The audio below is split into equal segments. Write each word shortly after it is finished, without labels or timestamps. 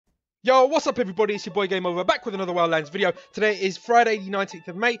Yo, what's up everybody, it's your boy Game Over, back with another Wildlands video. Today is Friday the 19th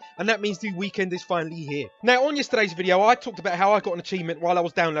of May, and that means the weekend is finally here. Now, on yesterday's video, I talked about how I got an achievement while I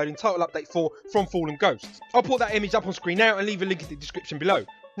was downloading Title Update 4 from Fallen Ghosts. I'll put that image up on screen now and leave a link in the description below.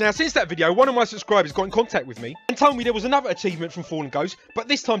 Now, since that video, one of my subscribers got in contact with me and told me there was another achievement from Fallen Ghosts, but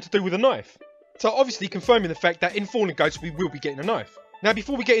this time to do with a knife. So obviously confirming the fact that in Fallen Ghosts we will be getting a knife. Now,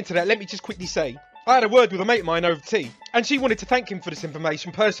 before we get into that, let me just quickly say, I had a word with a mate of mine over tea, and she wanted to thank him for this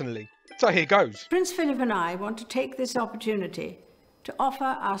information personally. So here goes. Prince Philip and I want to take this opportunity to offer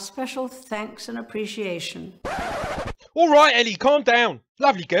our special thanks and appreciation. Alright Ellie, calm down.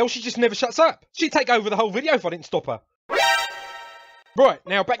 Lovely girl, she just never shuts up. She'd take over the whole video if I didn't stop her. Right,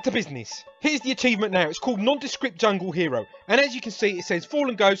 now back to business. Here's the achievement now. It's called Nondescript Jungle Hero. And as you can see, it says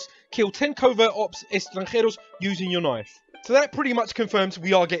Fallen Ghosts, kill 10 covert ops extranjeros using your knife. So that pretty much confirms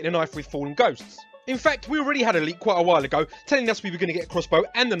we are getting a knife with Fallen Ghosts. In fact, we already had a leak quite a while ago telling us we were going to get a crossbow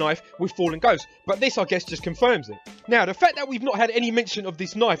and the knife with Fallen Ghosts, but this I guess just confirms it. Now, the fact that we've not had any mention of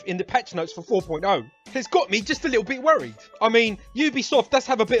this knife in the patch notes for 4.0 has got me just a little bit worried. I mean, Ubisoft does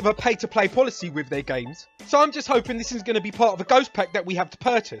have a bit of a pay-to-play policy with their games, so I'm just hoping this is going to be part of a ghost pack that we have to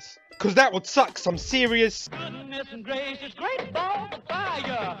purchase, because that would suck some serious... Goodness and gracious, great ball of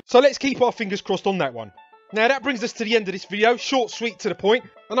fire. So let's keep our fingers crossed on that one. Now that brings us to the end of this video, short, sweet, to the point,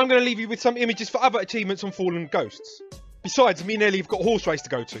 and I'm going to leave you with some images for other achievements on Fallen Ghosts. Besides, me and Ellie have got a horse race to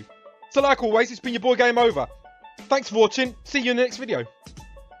go to. So like always, it's been your boy Game Over. Thanks for watching, see you in the next video.